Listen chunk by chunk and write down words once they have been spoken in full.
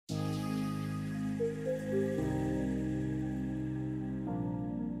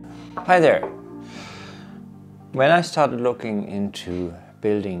Hi there! When I started looking into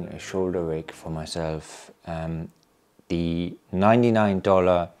building a shoulder rig for myself, the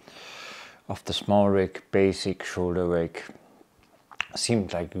 $99 of the SMALLRIG basic shoulder rig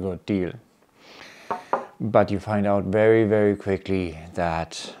seemed like a good deal. But you find out very quickly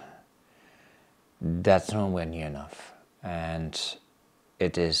that that's nowhere near enough. And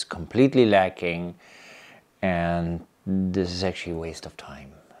it is completely lacking, and this is actually a waste of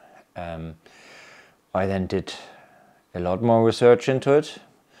time. I then did a lot more research into it,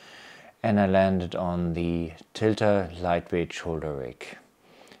 and I landed on the Tilta Lightweight Shoulder Rig.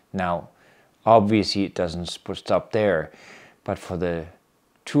 Now, obviously it doesn't stop there, but for the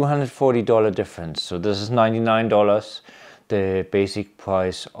 $240 difference, so this is $99, the basic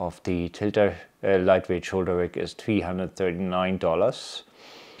price of the Tilta Lightweight Shoulder Rig is $339.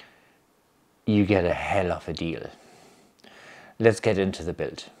 You get a hell of a deal. Let's get into the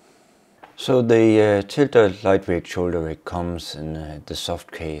build. So the Tilta Lightweight Shoulder Rig comes in the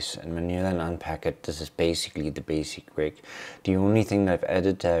soft case, and when you then unpack it, this is basically the basic rig. The only thing I've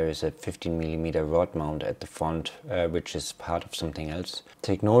added there is a 15mm rod mount at the front, which is part of something else.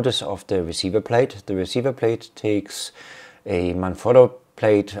 Take notice of the receiver plate. The receiver plate takes a Manfrotto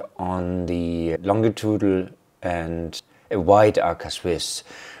plate on the longitudinal and a wide Arca Swiss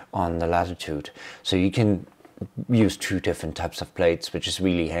on the latitude. So you can use two different types of plates, which is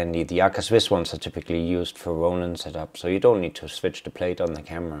really handy. The Arca Swiss ones are typically used for Ronin setup, so you don't need to switch the plate on the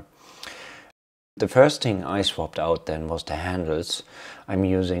camera. The first thing I swapped out then was the handles. I'm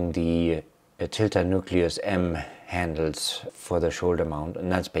using the Tilta Nucleus-M handles for the shoulder mount,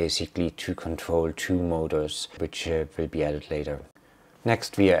 and that's basically to control two motors, which will be added later.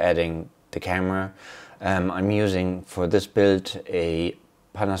 Next we are adding the camera. I'm using for this build a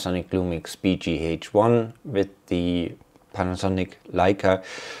Panasonic BGH-1 with the Panasonic Leica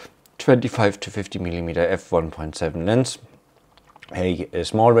 25-50mm f1.7 lens, a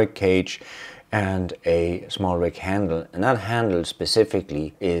SMALLRIG cage and a SMALLRIG handle, and that handle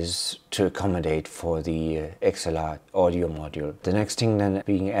specifically is to accommodate for the XLR audio module. The next thing then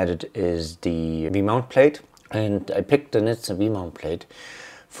being added is the V-mount plate, and I picked the Nitze V-mount plate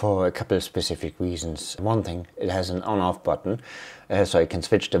for a couple of specific reasons. One thing, it has an on-off button, so I can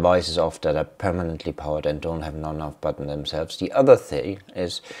switch devices off that are permanently powered and don't have an on-off button themselves. The other thing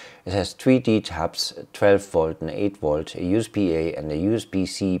is it has 3 D taps, 12 volt and 8 volt, a USB-A and a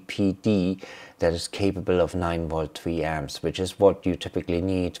USB-C PD that is capable of 9 volt 3 amps, which is what you typically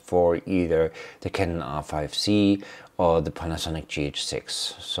need for either the Canon R5C or the Panasonic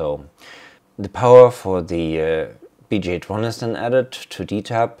GH6. So the power for the BGH-1 is then added to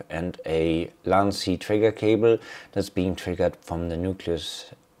D-tap, and a LAN C trigger cable that's being triggered from the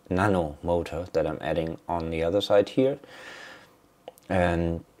Nucleus Nano motor that I'm adding on the other side here.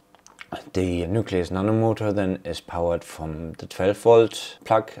 And the Nucleus Nano motor then is powered from the 12 volt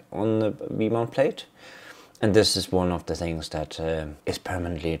plug on the V-mount plate. And this is one of the things that is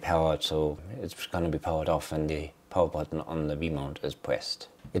permanently powered, so it's going to be powered off when the power button on the V-mount is pressed.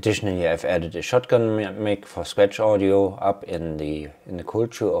 Additionally, I've added a shotgun mic for scratch audio up in the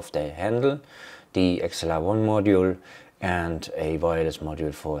cold shoe of the handle, the XLR1 module, and a wireless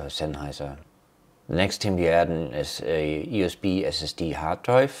module for Sennheiser. The next thing we're adding is a USB SSD hard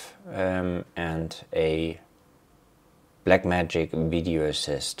drive and a Blackmagic video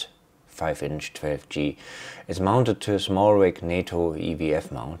assist 5-inch 12G. It's mounted to a SMALLRIG NATO EVF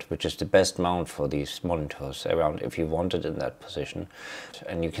mount, which is the best mount for these monitors around if you want it in that position.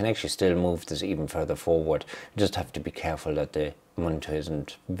 And you can actually still move this even further forward. You just have to be careful that the monitor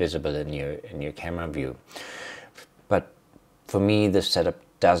isn't visible in your camera view. But for me, this setup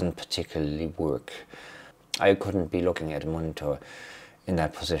doesn't particularly work. I couldn't be looking at a monitor in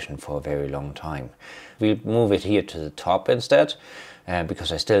that position for a very long time. We'll move it here to the top instead,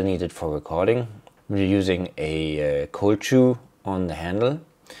 because I still need it for recording. We're using a cold shoe on the handle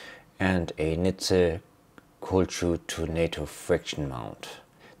and a Nitze cold shoe to NATO friction mount.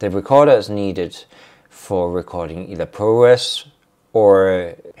 The recorder is needed for recording either ProRes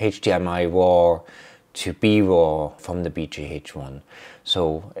or HDMI RAW to B-RAW from the BGH-1.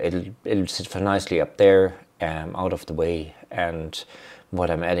 So it'll sit for nicely up there, out of the way, and what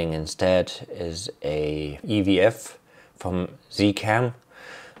I'm adding instead is a EVF from Cam.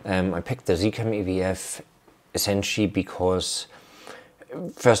 I picked the Cam EVF essentially because,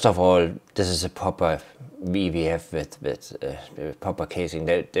 first of all, this is a proper EVF with proper casing.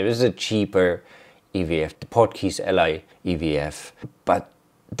 There is a cheaper EVF, the Portkeys Ally EVF, but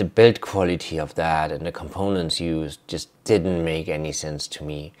the build quality of that and the components used just didn't make any sense to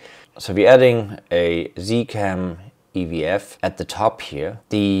me. So we're adding a Cam EVF at the top here.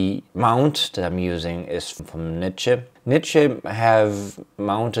 The mount that I'm using is from Nitze. Nitze have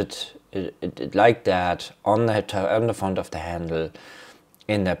mounted it like that on the front of the handle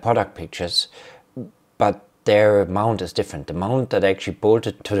in their product pictures, but their mount is different. The mount that actually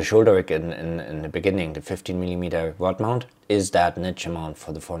bolted to the shoulder rig in the beginning, the 15mm rod mount, is that Nitze mount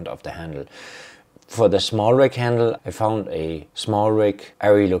for the front of the handle. For the SMALLRIG handle, I found a SMALLRIG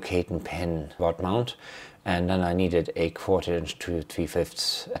ARRI locating pin rod mount, and then I needed a 1/4 inch to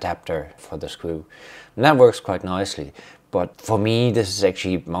 3/5 adapter for the screw. And that works quite nicely, but for me this is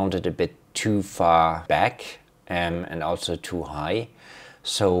actually mounted a bit too far back and also too high.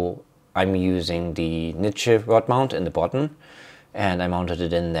 So I'm using the Nitze rod mount in the bottom, and I mounted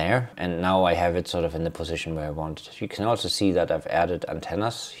it in there, and now I have it sort of in the position where I want it. You can also see that I've added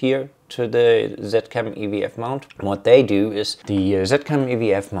antennas here to the Cam EVF mount. What they do is the Cam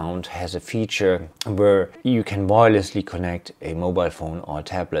EVF mount has a feature where you can wirelessly connect a mobile phone or a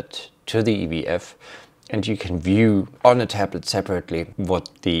tablet to the EVF, and you can view on a tablet separately what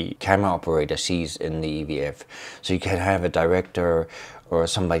the camera operator sees in the EVF. So you can have a director or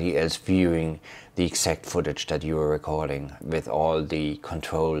somebody else viewing the exact footage that you are recording with all the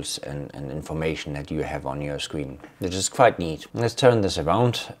controls and information that you have on your screen, which is quite neat. Let's turn this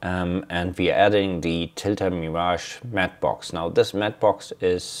around and we're adding the Tilta Mirage matte box. Now this matte box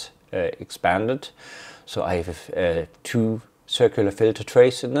is expanded, so I have 2 circular filter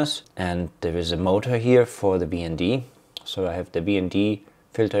trays in this, and there is a motor here for the BND. So I have the BND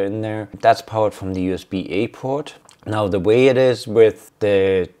filter in there. That's powered from the USB-A port. Now the way it is with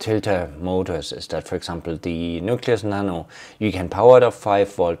the Tilta motors is that, for example, the Nucleus Nano, you can power it off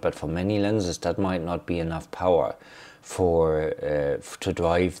 5 volt, but for many lenses that might not be enough power for to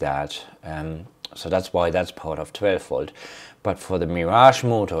drive that. So that's why that's powered off 12 volt. But for the Mirage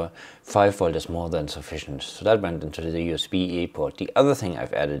motor, 5 volt is more than sufficient. So that went into the USB-A port. The other thing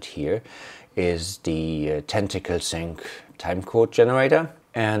I've added here is the Tentacle Sync timecode generator,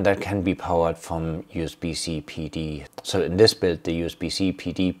 and that can be powered from USB-C PD. So in this build, the USB-C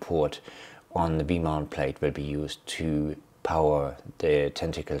PD port on the V-mount plate will be used to power the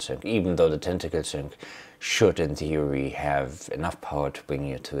Tentacle Sync, even though the Tentacle Sync should in theory have enough power to bring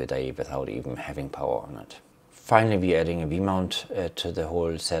you to a day without even having power on it. Finally, we're adding a V-mount to the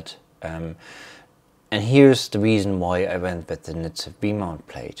whole set, and here's the reason why I went with the Nitze V-mount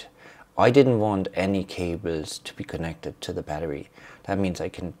plate. I didn't want any cables to be connected to the battery. That means I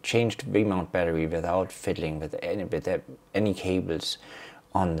can change the V-mount battery without fiddling with any cables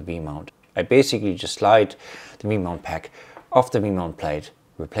on the V-mount. I basically just slide the V-mount pack off the V-mount plate,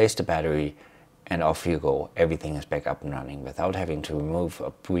 replace the battery, and off you go. Everything is back up and running without having to remove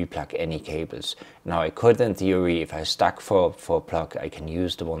or re-plug any cables. Now I could, in theory, if I stuck for a plug, I can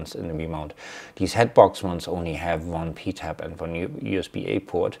use the ones in the V-mount. These headbox ones only have one P-tap and one USB-A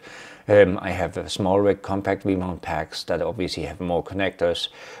port. I have a SMALLRIG compact V-mount packs that obviously have more connectors,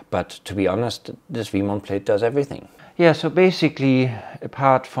 but to be honest, this V-mount plate does everything. Yeah, so basically,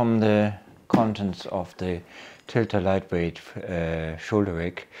 apart from the contents of the Tilta Lightweight Shoulder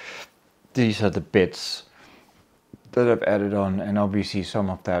Rig, these are the bits that I've added on, and obviously some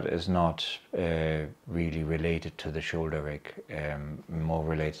of that is not really related to the shoulder rig, more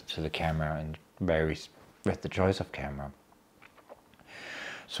related to the camera, and varies with the choice of camera.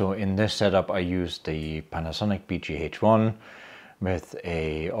 So in this setup I used the Panasonic BGH-1 with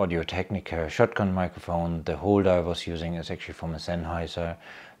a Audio-Technica shotgun microphone. The holder I was using is actually from a Sennheiser,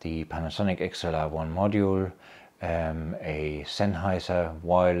 the Panasonic XLR1 module, a Sennheiser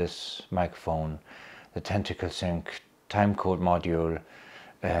wireless microphone, the Tentacle Sync timecode module,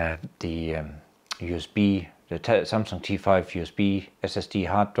 the USB, the Samsung T5 USB SSD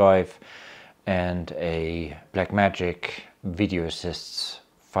hard drive, and a Blackmagic Video Assists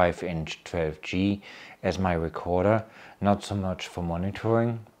 5-inch 12G as my recorder, not so much for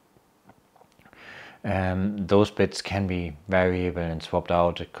monitoring. Those bits can be variable and swapped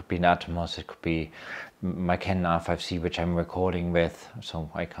out. It could be an Atomos, it could be my Canon R5C, which I'm recording with, so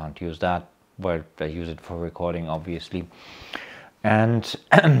I can't use that. Well, I use it for recording obviously, and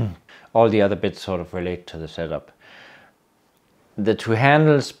all the other bits sort of relate to the setup. The 2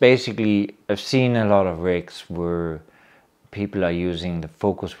 handles, basically I've seen a lot of rigs where people are using the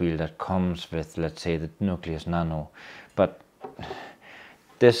focus wheel that comes with, let's say, the Nucleus Nano, but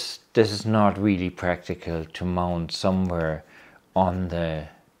this is not really practical to mount somewhere on the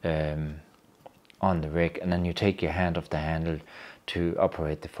rig, and then you take your hand off the handle to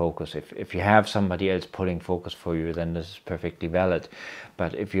operate the focus. If you have somebody else pulling focus for you, then this is perfectly valid.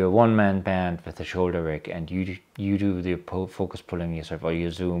 But if you're a one-man band with a shoulder rig and you do the focus pulling yourself, or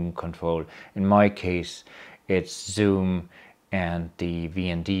you zoom control, in my case it's zoom and the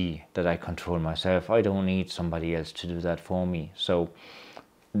V&D that I control myself. I don't need somebody else to do that for me. So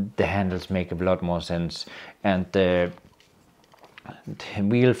the handles make a lot more sense, and the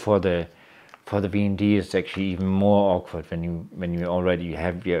wheel for the V&D is actually even more awkward when you already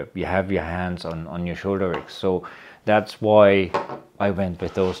have your hands on your shoulder rig. So that's why I went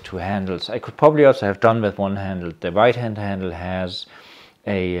with those two handles. I could probably also have done with one handle. The right hand handle has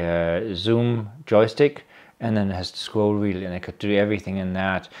a zoom joystick, and then it has the scroll wheel, and I could do everything in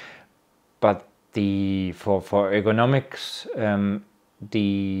that. But for ergonomics,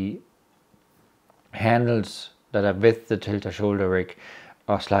 the handles that are with the Tilta shoulder rig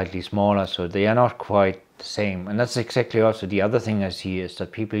are slightly smaller, so they are not quite the same. And that's exactly also the other thing I see, is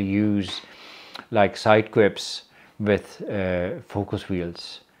that people use like side grips with focus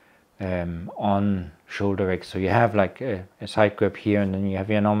wheels on shoulder rigs. So you have like a side grip here, and then you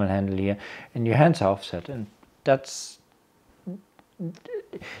have your normal handle here, and your hands are offset, and that's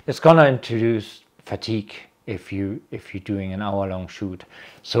gonna introduce fatigue if you're doing an hour-long shoot.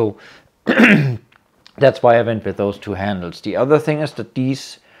 So that's why I went with those two handles. The other thing is that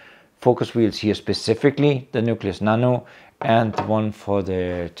these focus wheels here, specifically the Nucleus Nano and the one for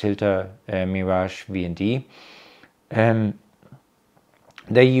the Tilta Mirage V&D,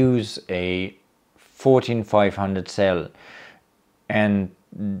 they use a 14500 cell, and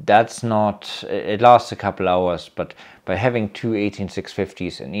that's not, it lasts a couple hours, but by having two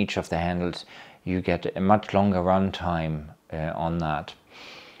 18650s in each of the handles, you get a much longer run time on that.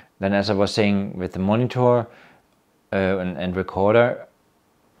 Then, as I was saying, with the monitor and recorder,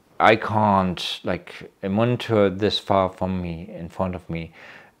 I can't, like, a monitor this far from me, in front of me,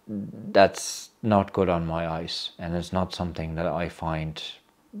 that's not good on my eyes, and it's not something that I find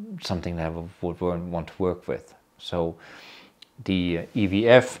something that I would want to work with. So the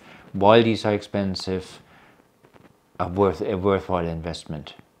EVF, while these are expensive, are a worthwhile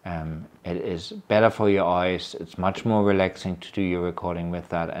investment. It is better for your eyes. It's much more relaxing to do your recording with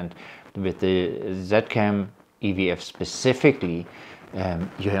that, and with the Cam EVF specifically,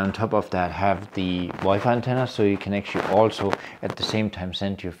 you on top of that have the Wi-Fi antenna, so you can actually also at the same time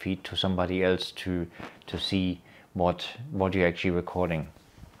send your feed to somebody else to see what you're actually recording.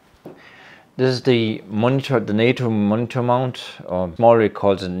 This is the monitor, the NATO monitor mount, or SMALLRIG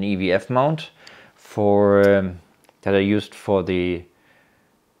calls it an EVF mount, for that are used for the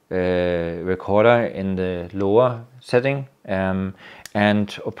recorder in the lower setting,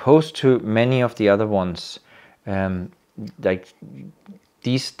 and opposed to many of the other ones, like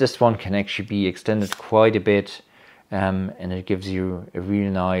this one can actually be extended quite a bit, and it gives you a real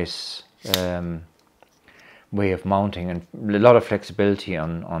nice way of mounting, and a lot of flexibility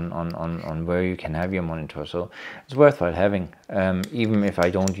on where you can have your monitor. So it's worthwhile having, even if I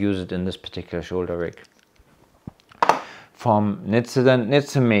don't use it in this particular shoulder rig. From Nitze, then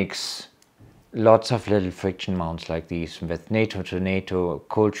Nitze makes lots of little friction mounts like these, with NATO to NATO,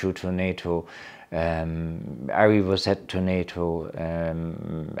 cold shoe to NATO, ARRI Rosette to NATO,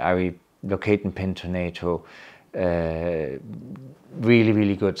 ARRI locating pin to NATO.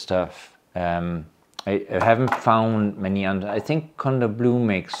 Really good stuff. I haven't found many under. I think Conda Blue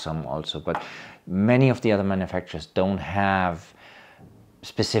makes some also, but many of the other manufacturers don't have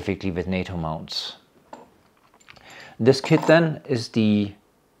specifically with NATO mounts. This kit then is the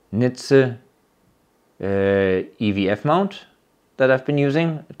Nitze EVF mount that I've been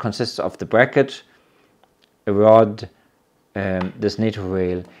using. It consists of the bracket, a rod, this NATO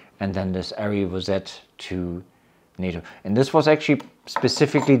rail, and then this ARRI Rosette to NATO. And this was actually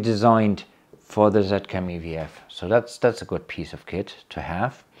specifically designed for the Cam EVF, so that's a good piece of kit to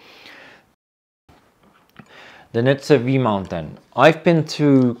have. The Nitze V-mount then. I've been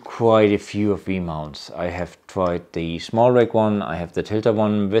through quite a few of V-mounts. I have tried the SMALLRIG one, I have the Tilta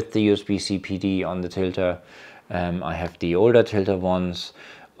one with the USB-C PD on the Tilta, I have the older Tilta ones,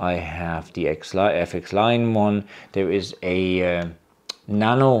 I have the FX line one. There is a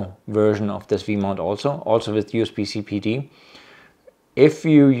Nano version of this V-mount also with USB-C PD. If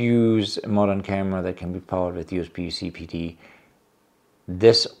you use a modern camera that can be powered with USB-C PD,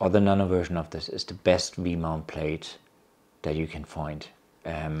 this or the Nano version of this is the best V-mount plate that you can find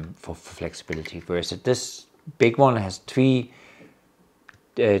for flexibility. Whereas this big one has 3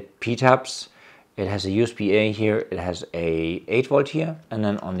 P-taps. It has a USB-A here, it has a 8 volt here, and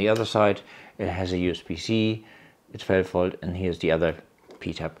then on the other side it has a USB-C, it's 12 volt, and here's the other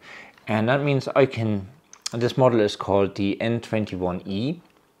P-tap. And that means I can, this model is called the N21-E.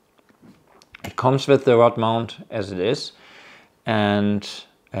 It comes with the rod mount as it is, and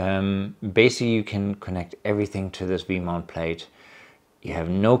basically you can connect everything to this V-mount plate. You have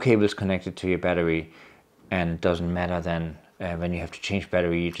no cables connected to your battery. and it doesn't matter then when you have to change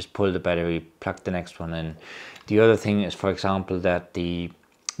battery, you just pull the battery, plug the next one in. The other thing is, for example, that the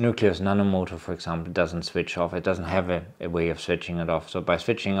Nucleus Nano motor, for example, doesn't switch off. It doesn't have a way of switching it off. So by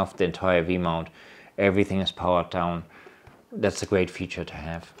switching off the entire V-mount, everything is powered down. That's a great feature to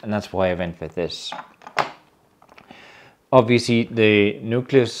have, and that's why I went with this. Obviously, the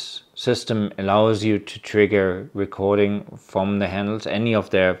Nucleus system allows you to trigger recording from the handles. Any of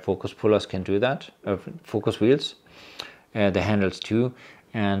their focus pullers can do that, focus wheels, the handles too,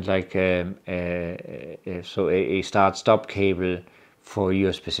 and like so a start-stop cable for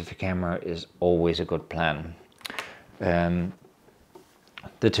your specific camera is always a good plan. The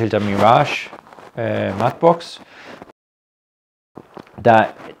Tilta Mirage mat box,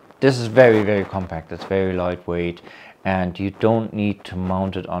 this is very compact. It's very lightweight, and you don't need to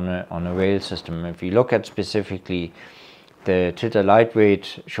mount it on a rail system. If you look at specifically, the Tilta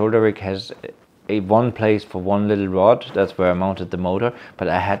Lightweight Shoulder Rig has one place for one little rod. That's where I mounted the motor, but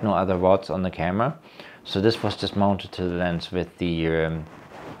I had no other rods on the camera, so this was just mounted to the lens with the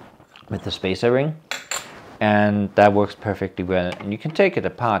spacer ring, and that works perfectly well. And you can take it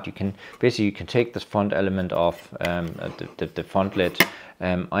apart. You can take this front element off, the front lid.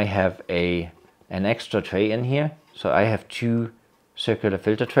 I have an extra tray in here, so I have 2 circular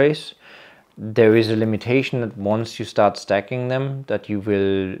filter trays. There is a limitation that once you start stacking them, that you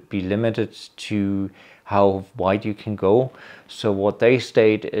will be limited to how wide you can go. So what they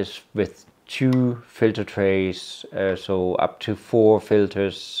state is with 2 filter trays, so up to 4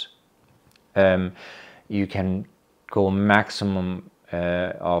 filters, you can go maximum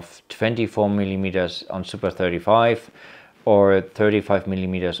of 24 millimeters on Super 35 or 35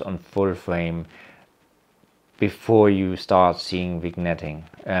 millimeters on full frame before you start seeing vignetting.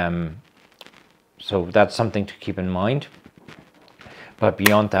 So that's something to keep in mind. But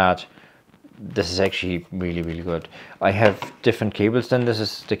beyond that, this is actually really good. I have different cables then. This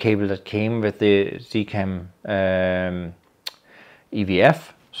is the cable that came with the Cam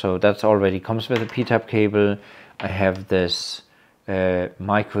EVF. So that's already comes with a P-type cable. I have this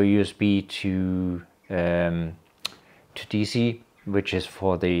micro USB to DC, which is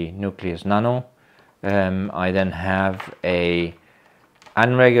for the Nucleus Nano. I then have a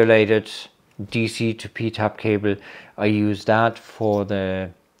unregulated DC to P-type cable. I use that for the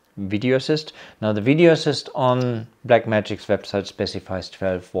video assist. Now the video assist on Blackmagic's website specifies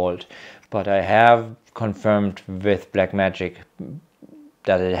 12 volt, but I have confirmed with Blackmagic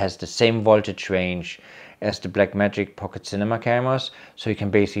that it has the same voltage range as the Blackmagic Pocket Cinema cameras, so you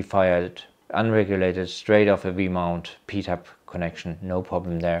can basically fire it unregulated straight off a V-mount P-type connection, no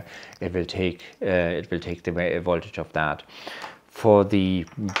problem there. It will take the voltage of that. For the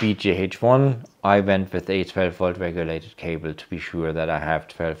BGH-1, I went with a 12 volt regulated cable to be sure that I have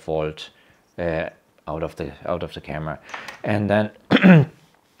 12 volt out of the camera. And then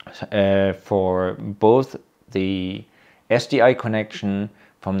for both the SDI connection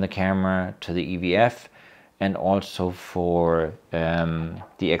from the camera to the EVF, and also for the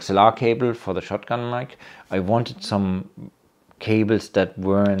XLR cable for the shotgun mic, I wanted some cables that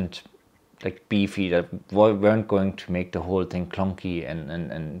weren't like beefy, that weren't going to make the whole thing clunky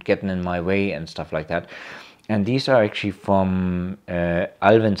and getting in my way and stuff like that. And these are actually from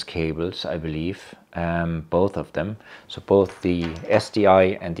Alvin's cables, I believe, both of them. So both the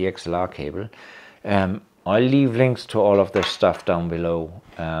SDI and the XLR cable. I'll leave links to all of this stuff down below,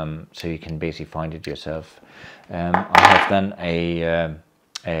 so you can basically find it yourself. I have then a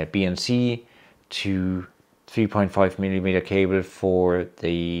BNC to 3.5 millimeter cable for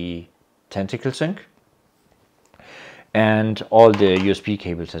the tentacle sync, and all the USB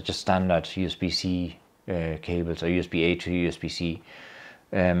cables are just standard USB-C cables, or USB-A to USB-C.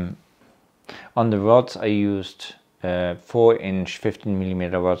 On the rods I used 4-inch 15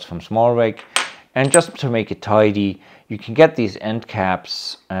 millimeter rods from SMALLRIG, and just to make it tidy, you can get these end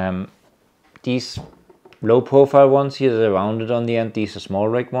caps. These low profile ones here that are rounded on the end, these are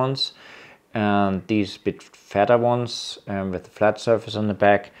SMALLRIG ones, and these bit fatter ones with a flat surface on the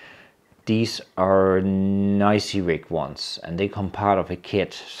back, these are Nitze Rig ones, and they come part of a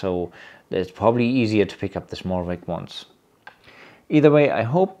kit, so it's probably easier to pick up the SMALLRIG ones. Either way, I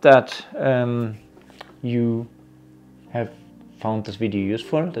hope that you have found this video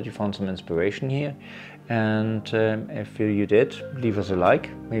useful, that you found some inspiration here, and if you did, leave us a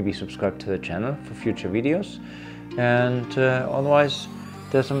like, maybe subscribe to the channel for future videos, and otherwise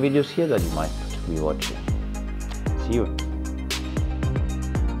there's some videos here that you might be watching. See you.